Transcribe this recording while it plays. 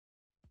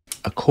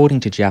According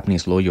to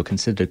Japanese law, you're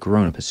considered a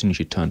grown-up as soon as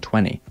you turn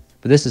 20,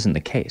 but this isn't the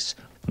case.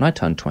 When I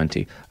turned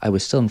 20, I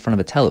was still in front of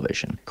a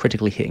television,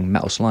 critically hitting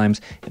metal slimes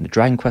in the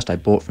Dragon Quest I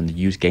bought from the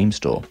used game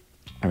store.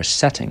 I was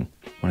resetting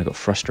when I got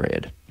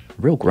frustrated.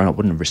 A real grown-up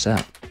wouldn't have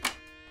reset.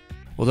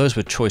 Well, those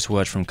were choice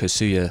words from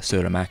Kazuya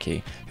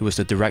Tsuramaki, who was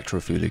the director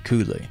of Fooly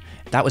Cooly.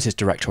 That was his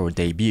directorial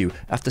debut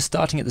after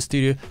starting at the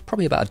studio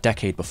probably about a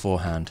decade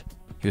beforehand.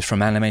 He was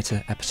from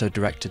animator, episode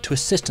director to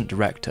assistant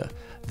director,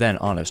 then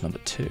Arno's number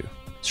 2.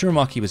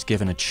 Tsuramaki was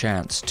given a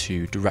chance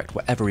to direct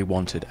whatever he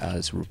wanted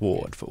as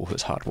reward for all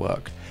his hard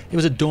work. It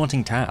was a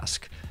daunting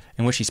task,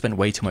 in which he spent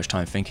way too much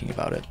time thinking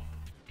about it.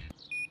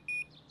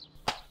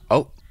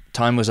 Oh,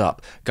 time was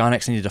up.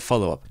 Gainax needed a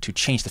follow-up to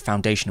change the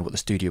foundation of what the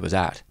studio was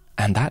at,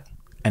 and that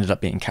ended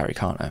up being Kari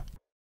Kano.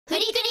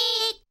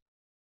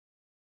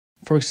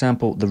 For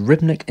example, the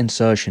rhythmic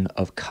insertion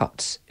of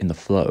cuts in the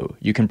flow.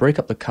 You can break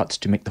up the cuts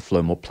to make the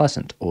flow more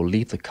pleasant, or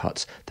leave the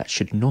cuts that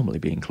should normally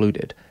be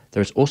included.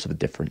 There is also the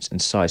difference in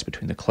size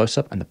between the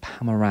close-up and the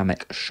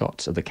panoramic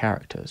shots of the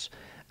characters,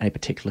 and a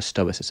particular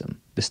stoicism.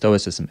 This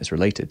stoicism is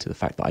related to the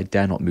fact that I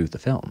dare not move the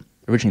film.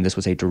 Originally, this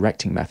was a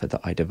directing method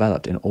that I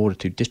developed in order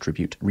to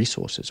distribute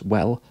resources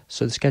well,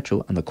 so the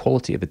schedule and the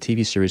quality of the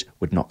TV series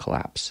would not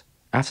collapse.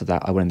 After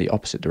that, I went in the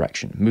opposite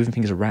direction, moving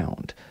things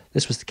around.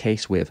 This was the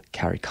case with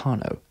Kari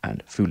Kano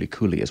and Fooly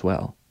Cooly as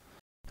well.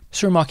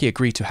 Tsuramaki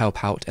agreed to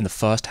help out in the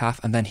first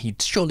half, and then he'd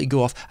surely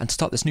go off and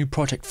start this new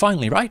project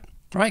finally, right?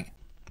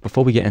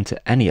 Before we get into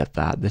any of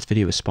that, this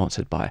video is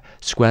sponsored by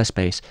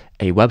Squarespace,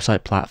 a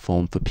website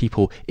platform for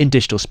people in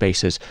digital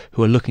spaces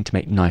who are looking to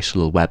make nice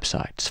little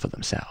websites for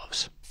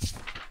themselves.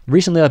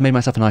 Recently, I've made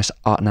myself a nice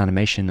art and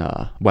animation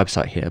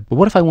website here, but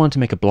what if I wanted to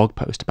make a blog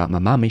post about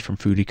Mamami from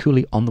Fooly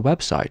Cooly on the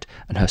website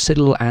and her silly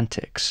little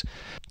antics,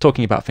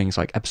 talking about things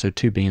like episode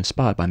 2 being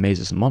inspired by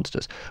mazes and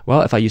monsters?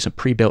 Well, if I use a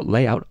pre-built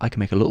layout, I can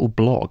make a little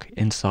blog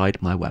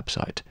inside my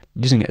website,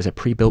 using it as a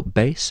pre-built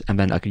base, and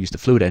then I could use the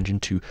Fluid engine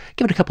to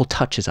give it a couple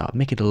touches up,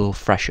 make it a little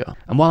fresher.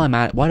 And while I'm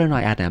at it, why don't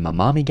I add a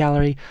Mamami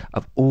gallery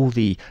of all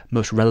the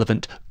most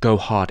relevant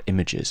go-hard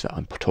images that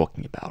I'm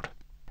talking about?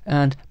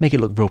 And make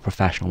it look real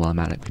professional while I'm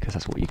at it, because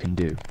that's what you can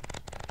do.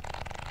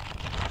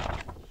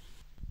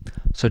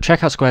 So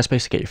check out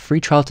Squarespace to get your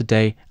free trial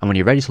today, and when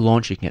you're ready to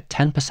launch, you can get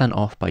 10%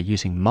 off by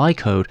using my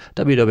code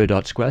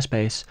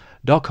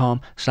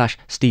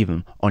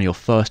www.squarespace.com/STEVEM on your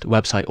first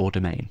website or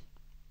domain.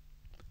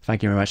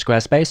 Thank you very much,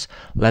 Squarespace.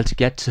 Let's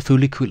get to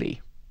Fooly Cooly.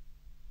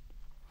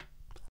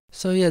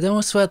 So yeah,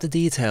 don't sweat the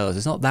details,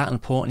 it's not that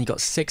important. You got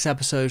 6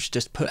 episodes,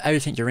 just put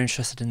everything you're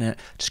interested in it,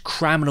 just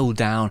cram it all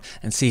down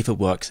and see if it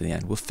works in the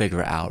end. We'll figure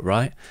it out,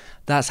 right?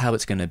 That's how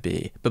it's going to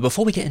be. But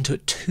before we get into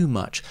it too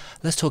much,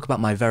 let's talk about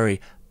my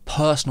very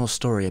personal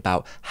story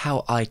about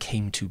how I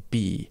came to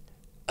be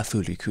a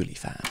Fooly Cooly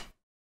fan.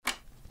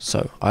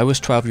 So, I was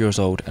 12 years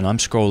old and I'm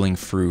scrolling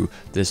through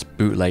this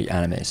bootleg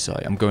anime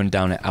site. I'm going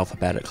down it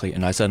alphabetically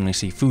and I suddenly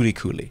see Fooly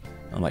Cooly.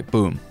 I'm like,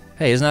 boom.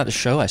 Hey, isn't that the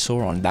show I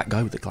saw on That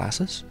Guy with the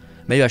Glasses?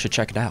 Maybe I should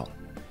check it out.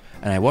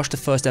 And I watched the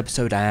first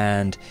episode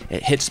and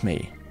it hits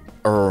me.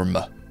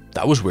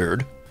 That was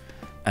weird.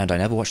 And I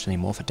never watched any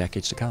more for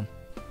decades to come.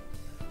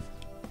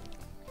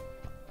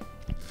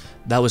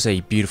 That was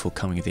a beautiful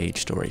coming of age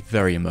story,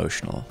 very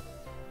emotional.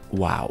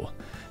 Wow.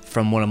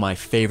 From one of my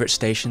favorite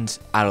stations,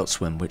 Adult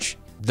Swim, which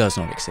does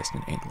not exist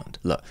in England.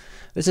 Look,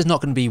 this is not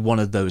going to be one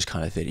of those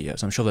kind of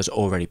videos. I'm sure there's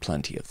already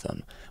plenty of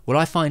them. What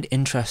I find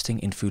interesting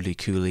in Fooly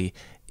Cooly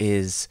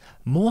is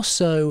more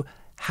so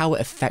how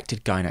it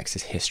affected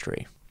Gainax's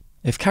history.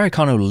 If Kari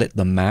Kano lit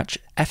the match,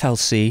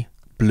 FLC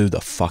blew the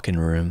fucking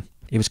room.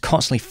 It was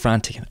constantly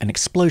frantic, an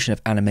explosion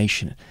of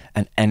animation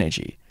and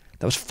energy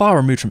that was far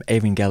removed from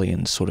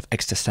Evangelion's sort of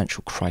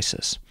existential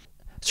crisis.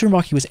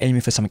 Tsuramaki was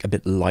aiming for something a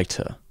bit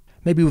lighter,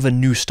 maybe with a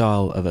new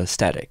style of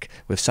aesthetic,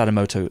 with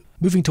Sadamoto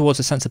moving towards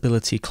a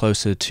sensibility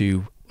closer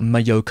to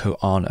Mayoko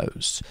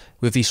Arno's,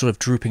 with these sort of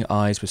drooping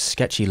eyes with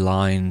sketchy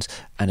lines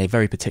and a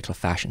very particular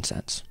fashion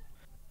sense.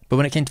 But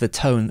when it came to the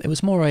tone, it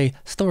was more a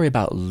story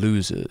about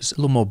losers, a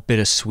little more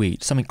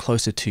bittersweet, something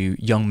closer to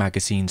Young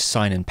Magazine's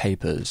sign-in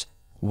papers,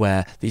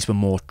 where these were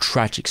more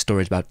tragic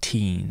stories about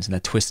teens and their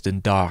twisted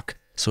and dark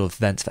sort of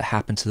events that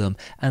happened to them,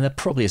 and there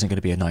probably isn't going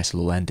to be a nice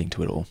little ending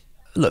to it all.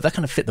 Look, that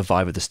kind of fit the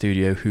vibe of the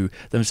studio, who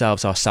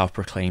themselves are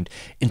self-proclaimed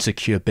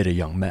insecure, bitter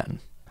young men.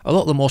 A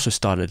lot of them also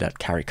started at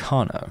Kari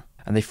Kano,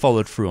 and they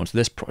followed through onto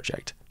this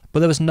project.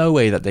 But there was no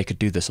way that they could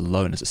do this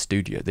alone as a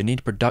studio. They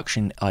needed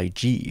production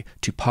IG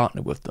to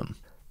partner with them.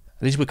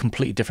 These were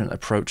completely different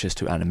approaches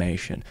to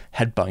animation,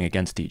 headbutting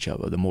against each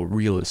other, the more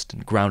realist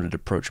and grounded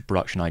approach of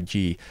production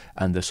IG,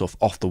 and the sort of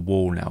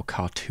off-the-wall now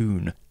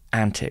cartoon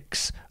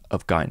antics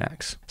of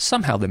Gainax.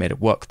 Somehow they made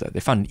it work though. They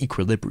found an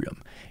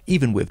equilibrium,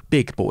 even with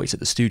big boys at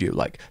the studio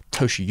like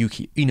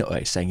Toshiyuki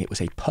Inoue saying it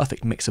was a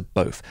perfect mix of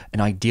both, an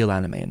ideal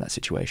anime in that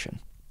situation.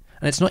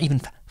 And it's not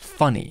even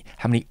funny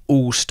how many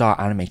all-star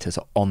animators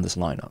are on this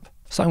lineup.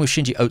 Starting with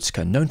Shinji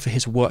Otsuka, known for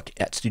his work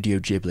at Studio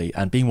Ghibli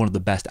and being one of the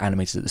best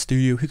animators at the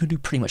studio who can do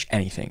pretty much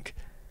anything.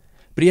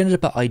 But he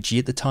ended up at IG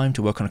at the time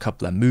to work on a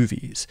couple of their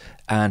movies,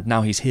 and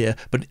now he's here,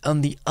 but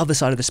on the other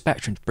side of the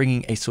spectrum,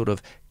 bringing a sort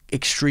of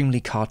extremely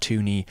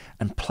cartoony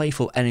and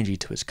playful energy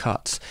to his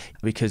cuts,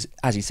 because,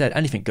 as he said,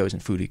 anything goes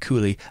in Fooly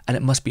Cooly, and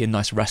it must be a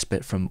nice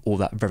respite from all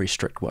that very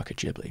strict work at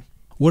Ghibli.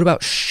 What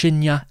about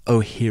Shinya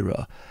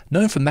Ohira?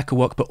 Known for mecha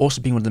work, but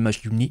also being one of the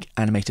most unique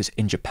animators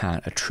in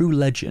Japan, a true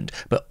legend,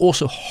 but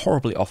also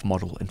horribly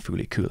off-model in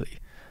Fooly Cooly.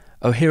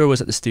 Ohira was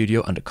at the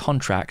studio under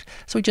contract,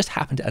 so he just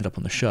happened to end up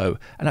on the show,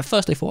 and at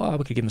first they thought,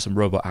 we could give him some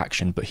robot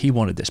action, but he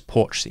wanted this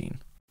porch scene.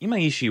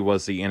 Imaishi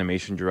was the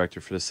animation director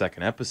for the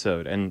second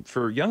episode, and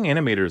for young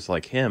animators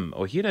like him,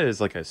 Ohira is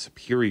like a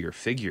superior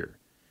figure.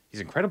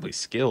 He's incredibly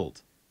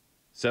skilled.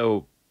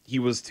 So he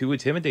was too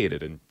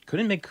intimidated and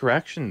couldn't make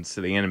corrections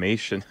to the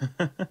animation.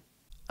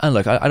 And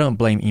look, I don't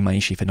blame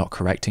Imaishi for not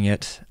correcting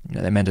it.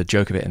 They made a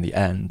joke of it in the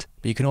end.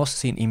 But you can also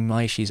see in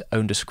Imaishi's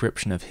own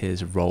description of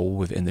his role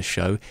within the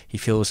show, he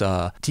feels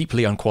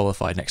deeply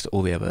unqualified next to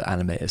all the other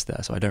animators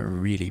there. So I don't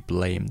really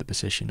blame the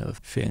position of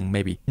feeling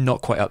maybe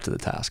not quite up to the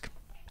task.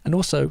 And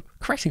also,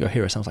 correcting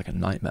Ohira sounds like a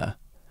nightmare.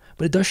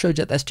 But it does show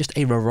that there's just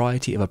a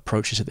variety of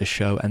approaches to this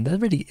show, and there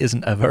really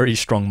isn't a very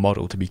strong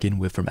model to begin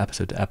with from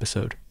episode to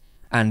episode.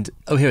 And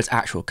Ohira's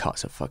actual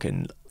cuts are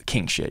fucking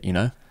king shit, you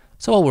know?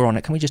 So while we're on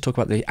it, can we just talk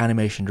about the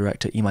animation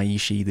director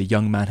Imaishi, the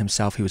young man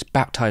himself who was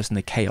baptized in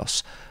the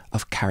chaos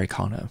of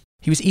Karikano.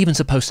 He was even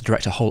supposed to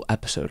direct a whole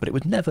episode, but it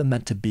was never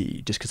meant to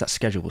be, just because that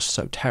schedule was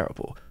so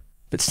terrible.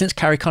 But since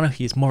Karikano,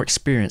 he is more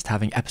experienced,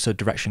 having episode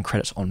direction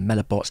credits on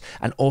Medabots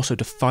and also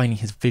defining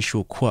his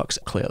visual quirks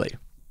clearly.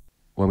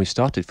 When we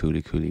started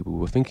Fooly Cooly, we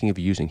were thinking of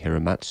using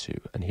Hiramatsu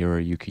and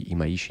Hiroyuki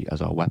Imaishi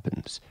as our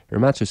weapons.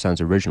 Hiramatsu-san's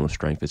original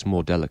strength is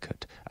more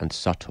delicate and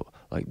subtle,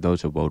 like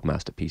those of World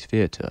Masterpiece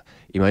Theatre.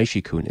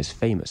 Imaishi-kun is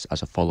famous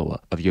as a follower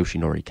of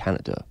Yoshinori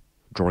Kaneda,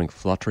 drawing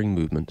fluttering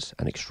movements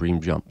and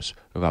extreme jumps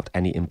without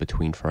any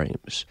in-between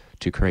frames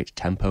to create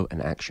tempo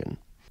and action.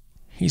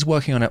 He's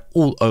working on it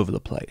all over the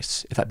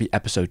place, if that be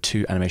episode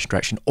 2 animation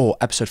direction or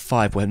episode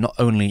 5 where not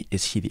only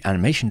is he the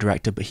animation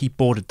director, but he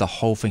boarded the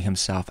whole thing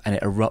himself, and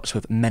it erupts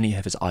with many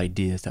of his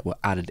ideas that were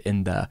added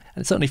in there,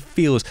 and it certainly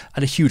feels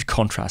at a huge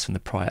contrast from the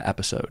prior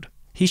episode.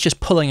 He's just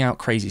pulling out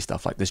crazy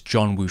stuff like this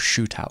John Woo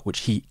shootout,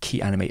 which he key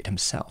animated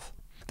himself.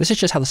 This is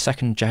just how the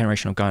second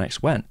generation of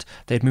Gainax went.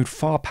 They had moved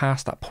far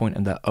past that point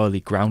in their early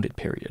grounded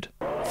period.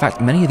 In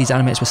fact, many of these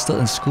animators were still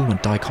in school when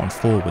Daikon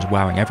 4 was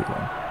wowing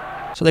everyone,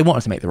 so they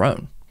wanted to make their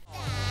own.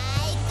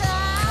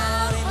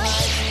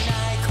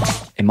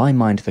 In my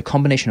mind, the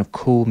combination of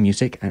cool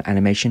music and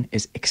animation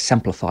is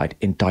exemplified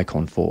in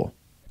Daikon 4.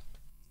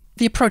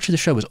 The approach of the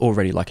show was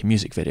already like a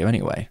music video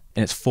anyway.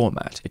 In its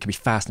format, it can be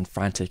fast and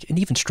frantic, and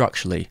even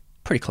structurally,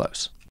 pretty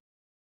close.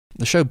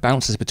 The show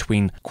bounces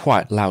between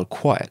quiet, loud,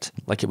 quiet,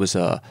 like it was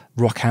a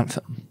rock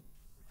anthem.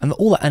 And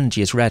all that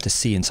energy is rare to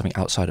see in something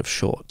outside of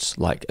shorts,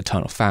 like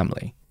Eternal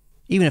Family.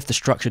 Even if the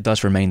structure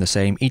does remain the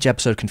same, each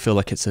episode can feel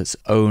like it's its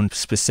own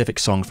specific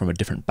song from a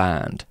different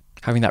band,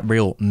 having that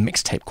real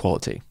mixtape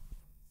quality.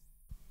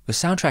 The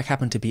soundtrack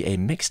happened to be a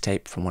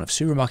mixtape from one of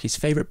Tsurumaki's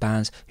favourite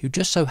bands who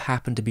just so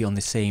happened to be on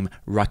the same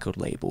record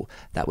label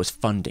that was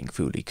funding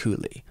Fooly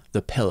Cooly,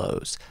 The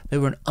Pillows. They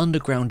were an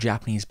underground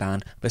Japanese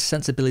band with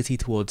sensibility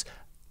towards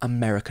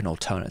American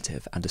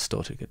alternative and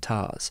distorted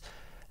guitars.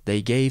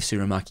 They gave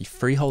Tsurumaki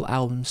freehold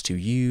albums to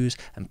use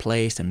and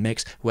place and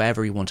mix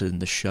wherever he wanted in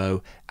the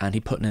show, and he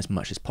put in as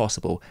much as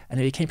possible, and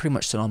it became pretty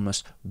much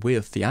synonymous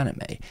with the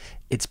anime.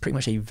 It's pretty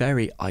much a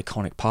very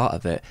iconic part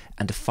of it,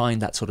 and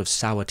defined that sort of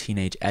sour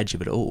teenage edge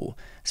of it all,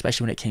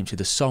 especially when it came to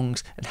the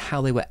songs and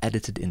how they were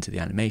edited into the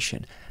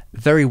animation.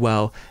 Very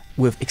well,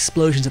 with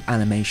explosions of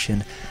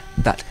animation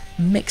that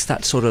mix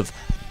that sort of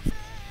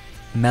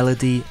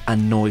melody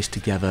and noise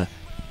together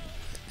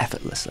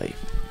effortlessly.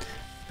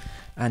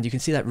 And you can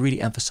see that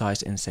really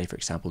emphasized in, say, for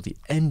example, the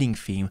ending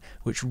theme,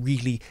 which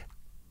really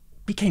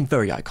became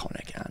very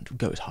iconic and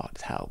goes hard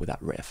as hell with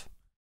that riff.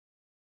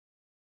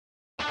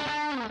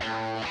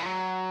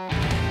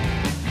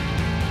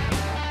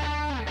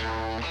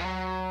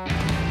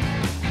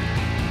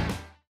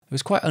 It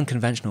was quite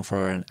unconventional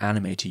for an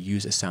anime to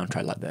use a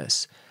soundtrack like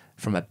this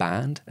from a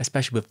band,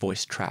 especially with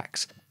voiced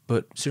tracks.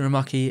 But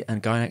Tsurumaki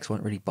and Gainax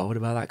weren't really bothered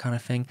about that kind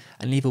of thing,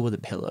 and neither were the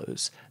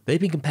Pillows. They've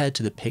been compared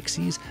to the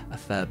Pixies a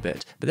fair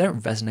bit, but they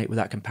don't resonate with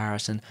that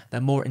comparison.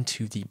 They're more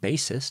into the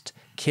bassist,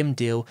 Kim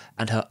Deal,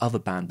 and her other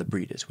band, The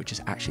Breeders, which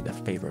is actually their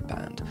favourite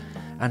band.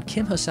 And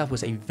Kim herself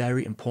was a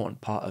very important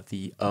part of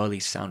the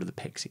early sound of the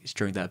Pixies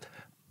during their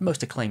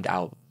most acclaimed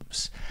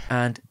albums.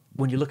 And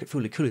when you look at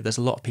Fooly Cooly, there's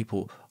a lot of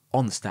people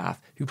on the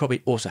staff who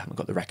probably also haven't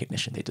got the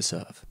recognition they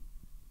deserve.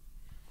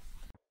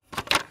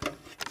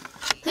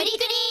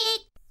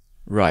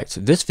 Right,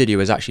 so this video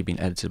has actually been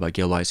edited by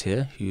Gil Lies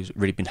here, who's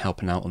really been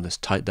helping out on this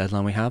tight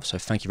deadline we have, so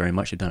thank you very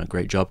much, you've done a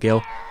great job,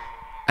 Gil.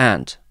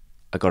 And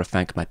I've got to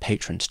thank my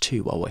patrons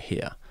too while we're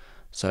here.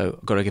 So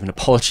I've got to give an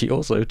apology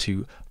also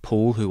to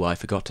Paul, who I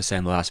forgot to say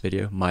in the last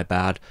video, my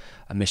bad,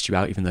 I missed you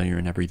out even though you're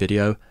in every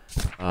video.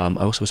 I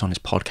also was on his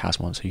podcast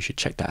once, so you should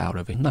check that out,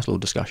 over a nice little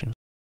discussion.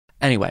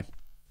 Anyway,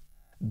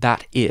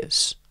 that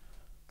is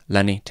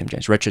Lenny, Tim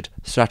James Richard,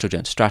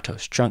 Stratogen,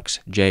 Stratos, Chunks,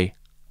 Jay,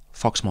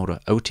 Fox Mulder,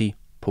 OT,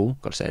 Paul,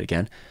 gotta say it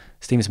again,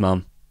 Steam's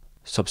Mum,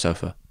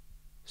 Subsofa,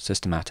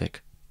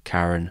 Systematic,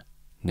 Karen,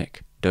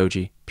 Nick,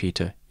 Doji,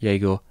 Peter,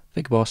 Yegor,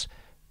 Big Boss,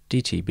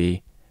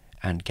 DTB,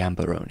 and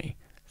Gambaroni.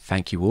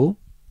 Thank you all.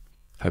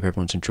 Hope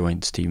everyone's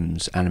enjoying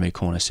Steven's Anime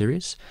Corner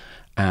series,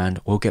 and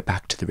we'll get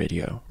back to the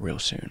video real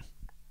soon.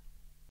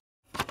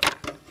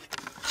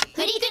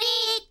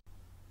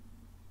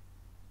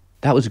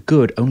 That was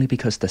good only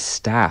because the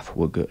staff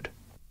were good.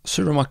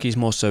 Tsurumaki's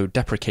more so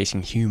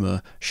deprecating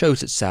humour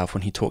shows itself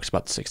when he talks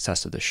about the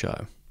success of the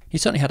show. He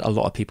certainly had a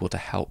lot of people to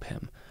help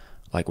him,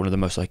 like one of the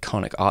most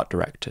iconic art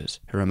directors,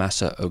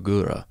 Hiromasa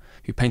Ogura,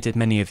 who painted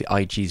many of the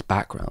IG's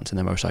backgrounds and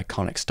their most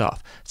iconic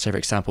stuff. Say for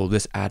example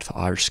this ad for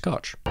Irish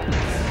Scotch.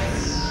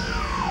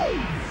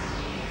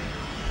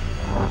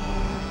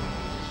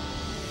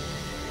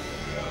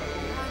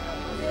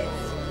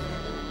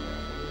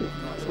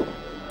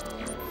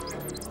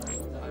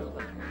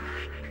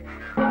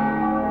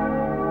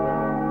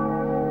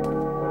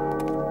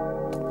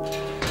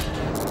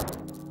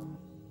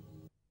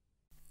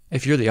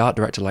 If you're the art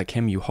director like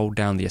him, you hold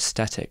down the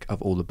aesthetic of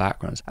all the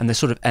backgrounds and the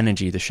sort of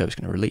energy the show's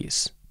going to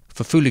release.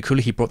 For Fooly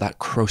Cooly, he brought that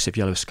corrosive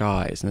yellow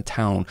skies and the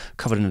town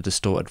covered in a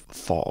distorted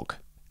fog.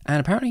 And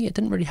apparently it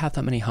didn't really have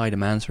that many high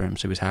demands for him,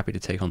 so he was happy to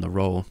take on the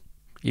role,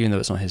 even though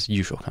it's not his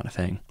usual kind of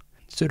thing.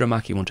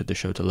 Tsurumaki wanted the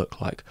show to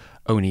look like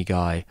Oni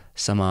Guy,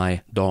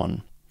 Samai,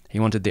 Don. He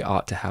wanted the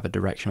art to have a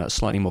direction that's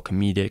slightly more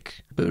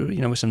comedic, but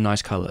with some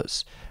nice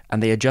colours.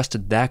 And they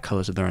adjusted their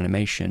colours of their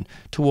animation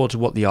towards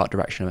what the art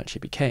direction eventually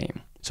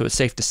became. So it's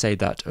safe to say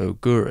that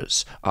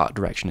Ogura's art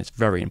direction is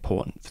very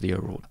important for the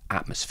overall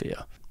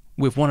atmosphere.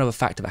 With one other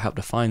factor that helped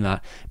define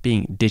that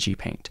being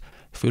digipaint.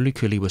 Fooly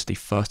Cooly was the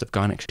first of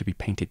Gainax to be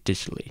painted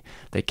digitally.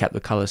 They kept the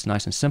colours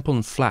nice and simple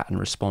and flat in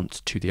response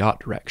to the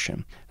art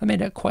direction. That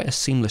made it quite a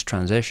seamless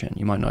transition.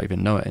 You might not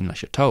even know it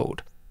unless you're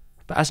told.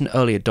 But as an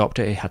early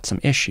adopter, it had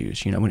some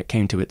issues. When it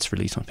came to its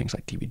release on things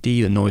like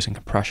DVD, the noise and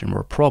compression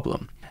were a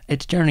problem.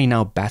 It's generally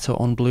now better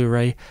on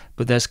Blu-ray,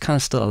 but there's kind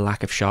of still a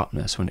lack of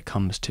sharpness when it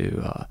comes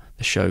to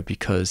the show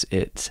because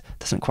it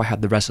doesn't quite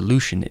have the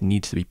resolution it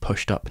needs to be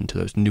pushed up into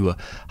those newer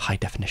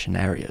high-definition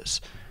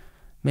areas.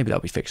 Maybe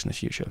that'll be fixed in the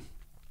future.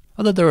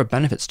 Although there are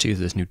benefits to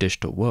this new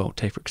digital world,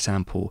 take for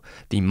example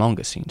the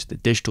manga scenes, the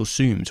digital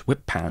zooms,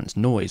 whip pans,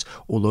 noise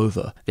all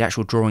over, the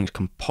actual drawings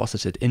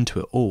composited into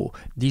it all.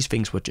 These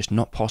things were just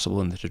not possible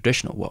in the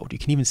traditional world. You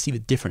can even see the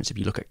difference if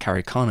you look at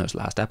Kari Kano's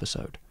last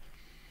episode.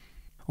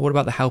 Or what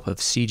about the help of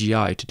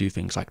CGI to do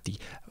things like the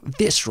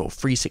visceral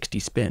 360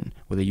 spin,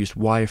 where they used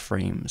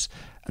wireframes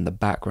and the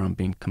background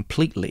being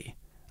completely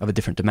of a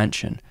different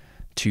dimension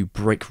to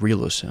break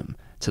realism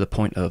to the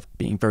point of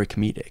being very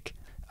comedic.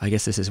 I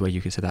guess this is where you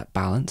could say that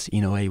balance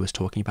Inoue was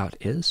talking about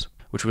is,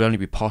 which would only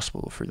be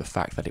possible through the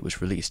fact that it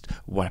was released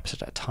one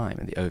episode at a time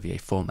in the OVA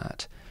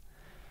format.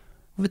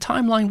 With a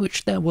timeline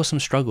which there was some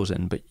struggles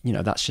in, but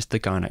that's just the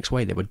Gainax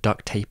way. They were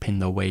duct taping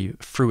their way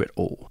through it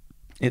all.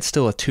 It's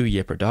still a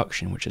 2-year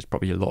production, which is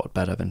probably a lot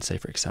better than, say,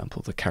 for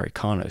example, the Kari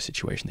Kano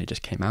situation they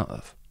just came out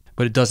of.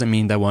 But it doesn't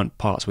mean there weren't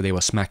parts where they were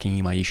smacking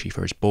Imaishi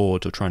for his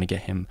boards or trying to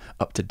get him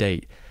up to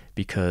date,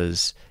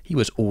 because he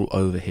was all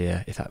over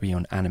here, if that be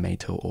on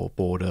Animator or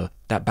Border.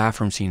 That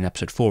bathroom scene in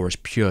episode 4 is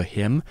pure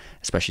him,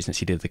 especially since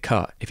he did the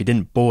cut. If he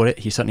didn't board it,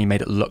 he certainly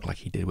made it look like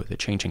he did with the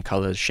changing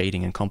colours,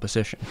 shading and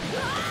composition.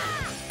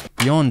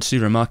 Beyond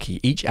Tsurumaki,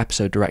 each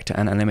episode director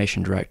and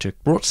animation director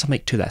brought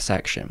something to their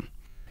section.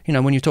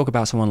 When you talk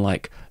about someone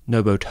like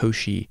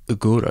Nobutoshi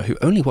Ogura, who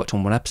only worked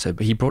on one episode,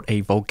 but he brought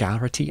a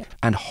vulgarity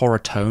and horror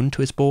tone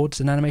to his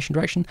boards in animation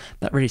direction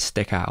that really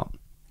stick out.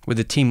 With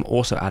the team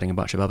also adding a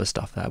bunch of other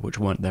stuff there which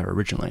weren't there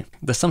originally.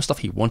 There's some stuff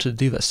he wanted to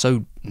do that's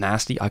so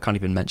nasty I can't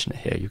even mention it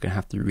here. You're going to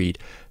have to read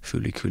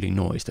Fooly Cooly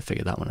Noise to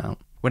figure that one out.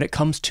 When it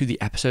comes to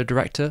the episode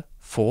director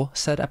for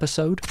said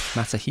episode,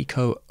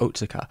 Masahiko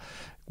Otsuka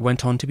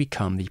went on to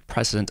become the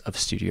president of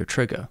Studio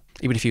Trigger.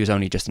 Even if he was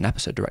only just an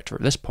episode director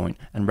at this point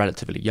and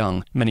relatively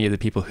young, many of the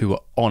people who were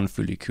on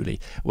Fooly Cooly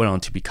went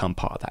on to become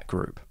part of that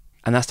group.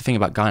 And that's the thing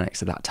about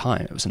Gainax at that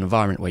time. It was an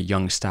environment where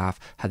young staff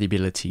had the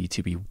ability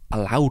to be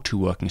allowed to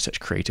work in such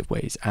creative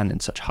ways and in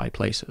such high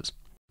places.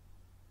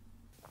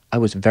 I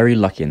was very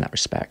lucky in that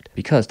respect,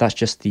 because that's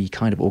just the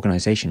kind of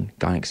organisation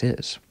Gainax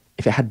is.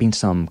 If it had been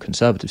some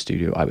conservative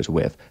studio I was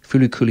with,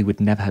 Fooly Cooly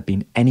would never have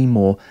been any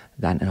more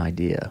than an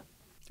idea.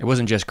 It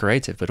wasn't just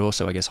creative, but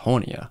also, I guess,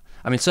 hornier.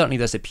 I mean, certainly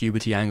there's a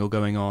puberty angle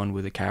going on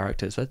with the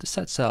characters that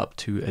sets up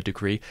to a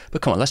degree,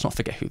 but come on, let's not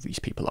forget who these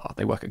people are.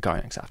 They work at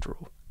Gainax after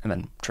all. And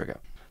then Trigger.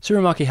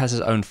 Tsurumaki has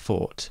his own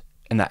thought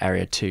in that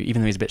area too.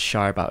 Even though he's a bit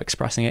shy about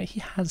expressing it,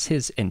 he has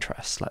his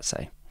interests, let's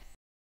say.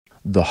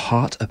 The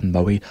heart of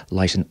Moe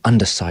lies in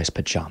undersized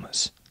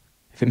pajamas.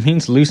 If it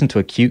means losing to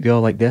a cute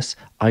girl like this,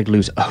 I'd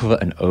lose over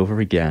and over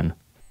again.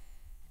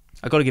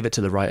 I gotta give it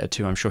to the writer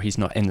too. I'm sure he's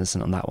not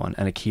innocent on that one.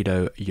 And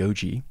Aikido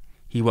Yoji.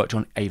 He worked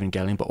on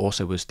Evangelion, but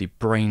also was the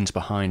brains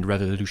behind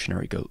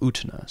Revolutionary Girl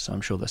Utena, so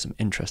I'm sure there's some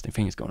interesting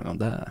things going on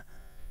there.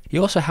 He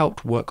also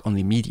helped work on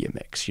the media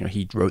mix.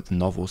 He wrote the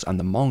novels and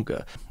the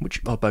manga,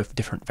 which are both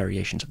different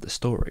variations of the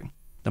story.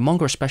 The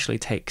manga especially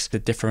takes the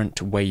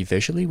different way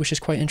visually, which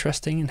is quite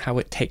interesting, and how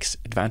it takes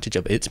advantage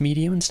of its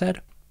medium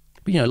instead.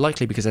 But,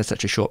 likely because there's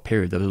such a short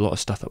period, there was a lot of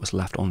stuff that was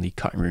left on the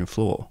cutting room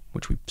floor,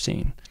 which we've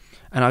seen.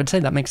 And I would say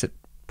that makes it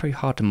pretty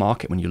hard to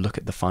market when you look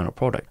at the final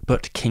product.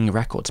 But King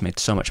Records made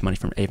so much money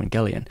from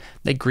Evangelion,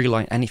 they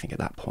greenlight anything at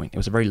that point. It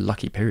was a very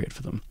lucky period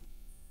for them.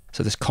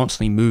 So this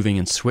constantly moving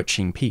and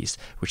switching piece,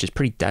 which is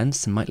pretty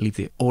dense and might leave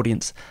the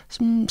audience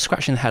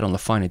scratching their head on the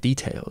finer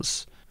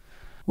details,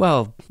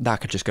 well, that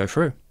could just go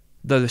through.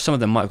 Though some of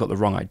them might have got the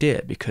wrong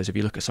idea, because if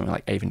you look at something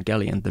like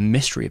Evangelion, the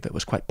mystery of it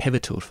was quite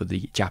pivotal for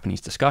the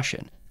Japanese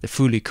discussion. The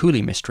Fooly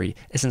Cooly mystery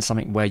isn't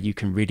something where you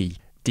can really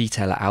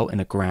detail it out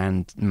in a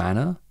grand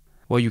manner.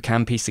 While you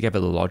can piece together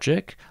the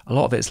logic, a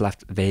lot of it is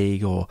left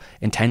vague, or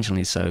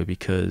intentionally so,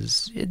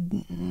 because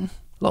a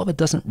lot of it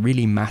doesn't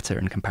really matter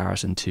in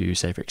comparison to,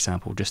 say, for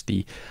example, just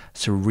the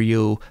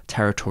surreal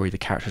territory the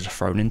characters are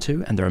thrown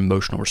into and their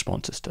emotional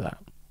responses to that.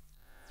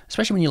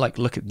 Especially when you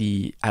look at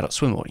the Adult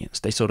Swim audience,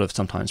 they sort of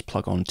sometimes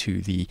plug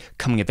onto the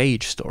coming of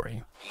age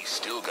story. He's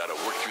still got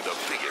to work through the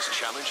biggest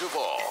challenge of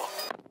all.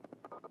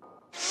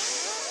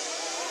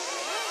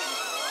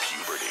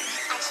 Puberty.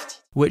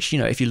 Which,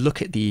 if you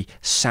look at the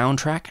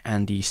soundtrack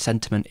and the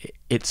sentiment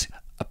it's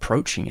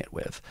approaching it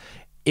with,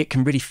 it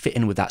can really fit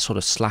in with that sort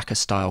of slacker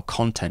style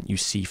content you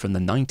see from the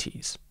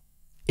 90s.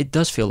 It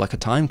does feel like a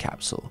time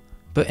capsule,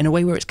 but in a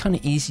way where it's kind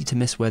of easy to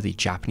miss where the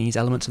Japanese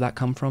elements of that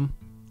come from.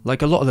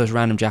 Like, a lot of those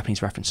random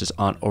Japanese references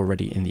aren't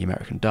already in the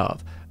American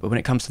dub, but when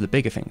it comes to the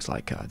bigger things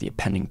like the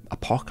impending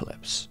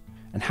apocalypse,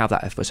 and how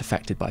that was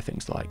affected by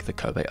things like the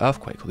Kobe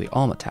earthquake or the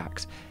arm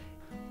attacks,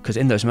 because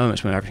in those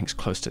moments when everything's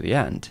close to the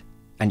end,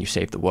 and you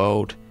save the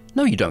world,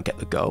 no, you don't get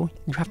the go.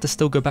 You have to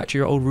still go back to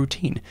your old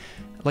routine,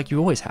 like you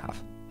always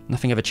have.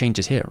 Nothing ever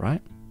changes here,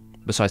 right?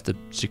 Besides the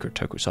secret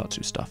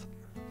tokusatsu stuff.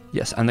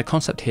 Yes, and the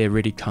concept here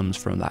really comes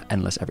from that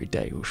endless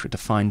everyday, which was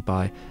defined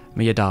by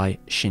Miyadai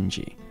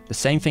Shinji. The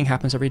same thing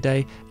happens every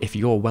day. If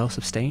you're well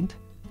sustained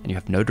and you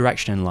have no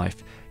direction in life,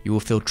 you will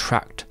feel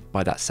trapped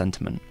by that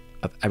sentiment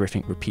of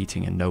everything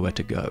repeating and nowhere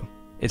to go.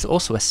 It's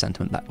also a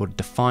sentiment that would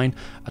define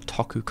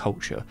otaku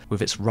culture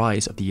with its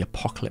rise of the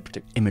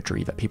apocalyptic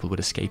imagery that people would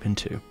escape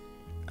into.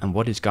 And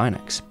what is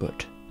Gainax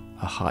but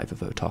a hive of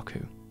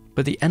otaku?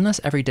 But the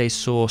endless everyday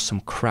saw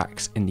some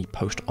cracks in the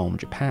post-Ulm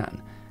Japan.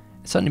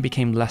 It certainly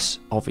became less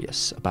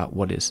obvious about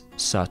what is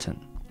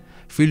certain.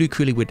 Fooly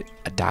Cooly would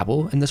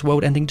dabble in this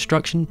world-ending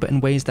destruction, but in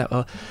ways that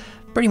are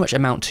pretty much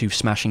amount to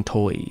smashing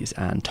toys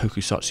and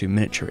tokusatsu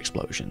miniature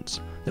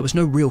explosions. There was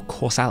no real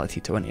causality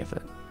to any of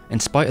it. In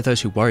spite of those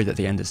who worry that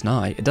the end is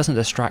nigh, it doesn't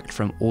distract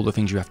from all the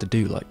things you have to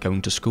do, like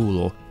going to school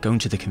or going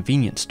to the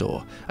convenience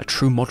store, a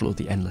true model of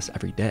the endless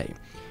everyday,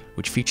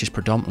 which features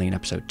predominantly in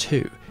episode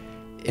 2.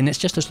 And it's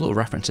just those little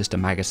references to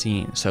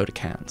magazines, soda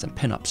cans, and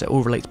pin-ups. It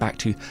all relates back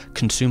to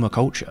consumer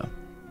culture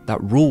that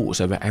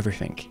rules over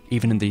everything.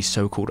 Even in the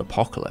so-called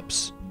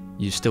apocalypse,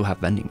 you still have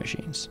vending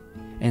machines.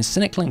 In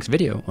Cynic Link's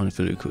video on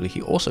Fooly Cooly,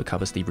 he also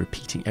covers the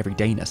repeating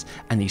everydayness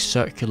and the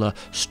circular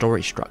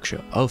story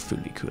structure of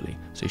Fooly Cooly,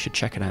 so you should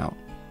check it out.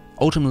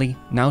 Ultimately,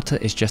 Naota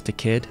is just a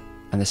kid,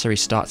 and the series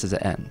starts as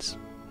it ends.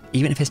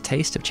 Even if his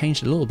tastes have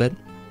changed a little bit,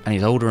 and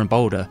he's older and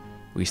bolder,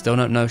 we still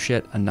don't know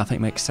shit, and nothing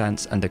makes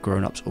sense, and the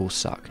grown-ups all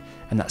suck,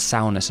 and that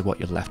sourness is what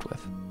you're left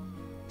with.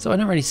 So I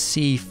don't really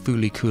see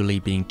Fooly Cooly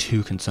being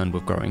too concerned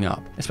with growing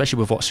up, especially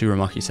with what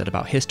Tsurumaki said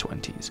about his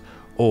 20s,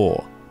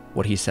 or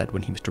what he said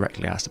when he was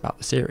directly asked about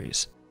the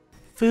series.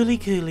 Fooly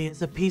Cooly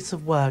is a piece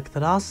of work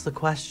that asks the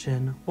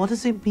question, what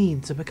does it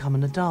mean to become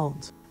an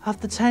adult?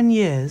 After 10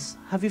 years,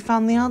 have you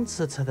found the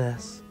answer to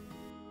this?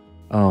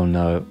 Oh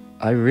no,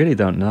 I really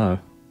don't know.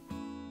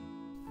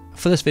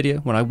 For this video,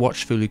 when I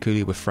watched Fooly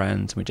Cooly with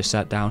friends and we just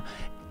sat down,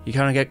 you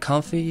kind of get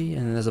comfy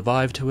and there's a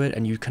vibe to it,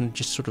 and you can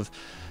just sort of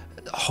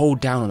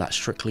hold down on that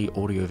strictly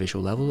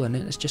audio-visual level, and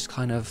it's just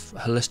kind of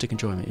holistic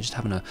enjoyment. You're just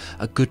having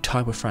a good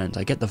time with friends.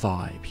 I get the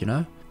vibe, you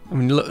know? I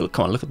mean, look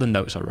at the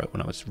notes I wrote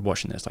when I was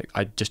watching this. Like,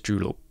 I just drew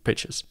little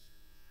pictures.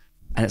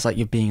 And it's like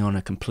you're being on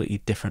a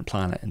completely different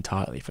planet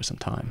entirely for some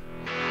time.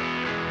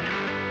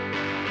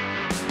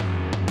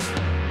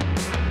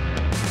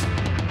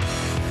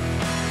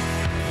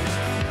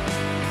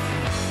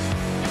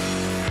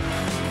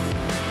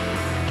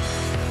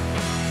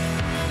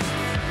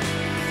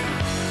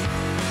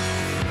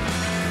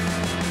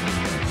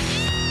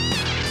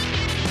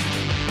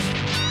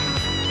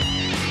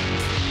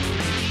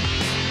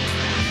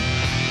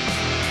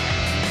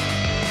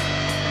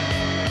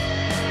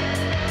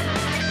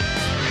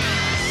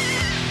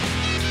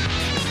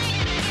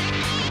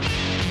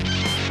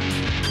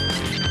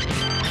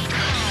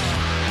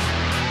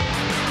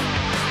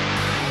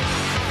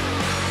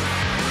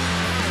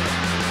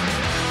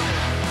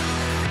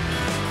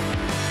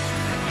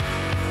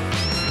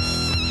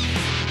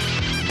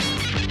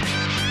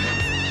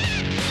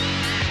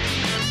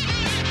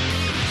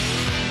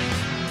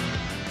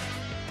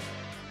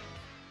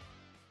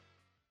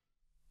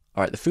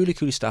 Alright, the Fooly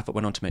Cooly staff that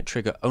went on to make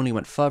Trigger only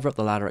went further up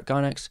the ladder at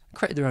Gainax and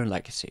created their own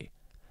legacy.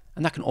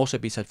 And that can also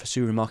be said for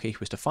Tsurumaki, who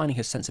was defining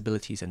his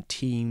sensibilities and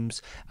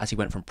teams as he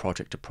went from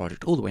project to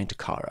project all the way into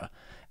Kara.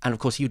 And of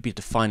course, he would be a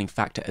defining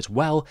factor as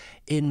well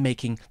in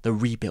making the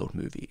rebuild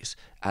movies,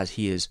 as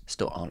he is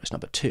still artist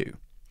number 2.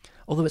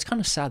 Although it's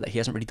kind of sad that he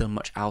hasn't really done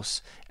much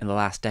else in the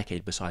last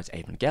decade besides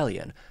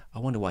Evangelion. I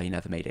wonder why he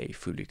never made a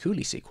Fooly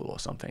Cooly sequel or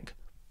something.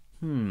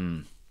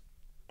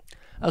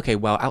 Okay,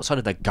 well, outside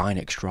of the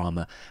Gainax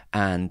drama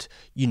and,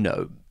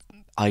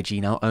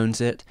 IG now owns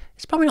it,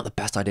 it's probably not the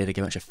best idea to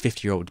get a bunch of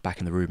 50-year-olds back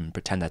in the room and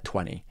pretend they're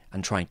 20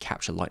 and try and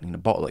capture lightning in a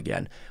bottle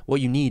again. What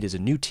you need is a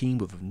new team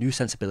with a new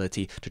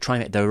sensibility to try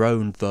and make their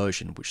own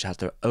version, which has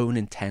their own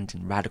intent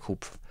and radical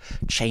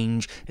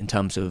change in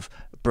terms of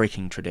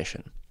breaking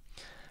tradition.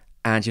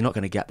 And you're not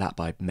going to get that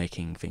by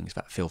making things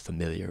that feel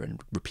familiar and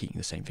repeating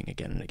the same thing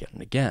again and again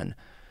and again.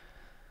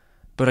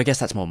 But I guess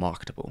that's more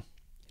marketable.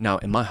 Now,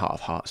 in my heart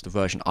of hearts, the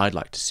version I'd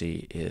like to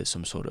see is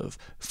some sort of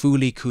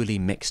Fooly Cooly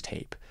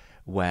mixtape,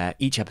 where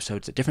each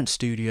episode's a different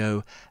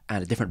studio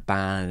and a different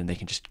band, and they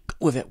can just go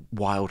with it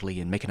wildly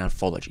and make an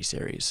anthology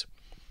series.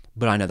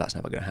 But I know that's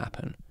never going to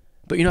happen.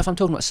 But if I'm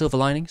talking about silver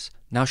linings,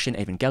 now Shin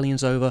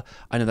Evangelion's over,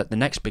 I know that the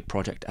next big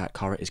project at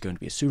Kara is going to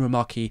be a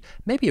Tsurumaki,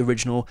 maybe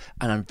original,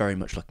 and I'm very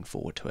much looking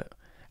forward to it.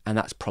 And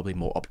that's probably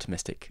more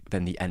optimistic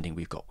than the ending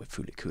we've got with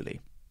Fooly Cooly.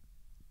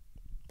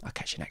 I'll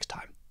catch you next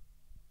time.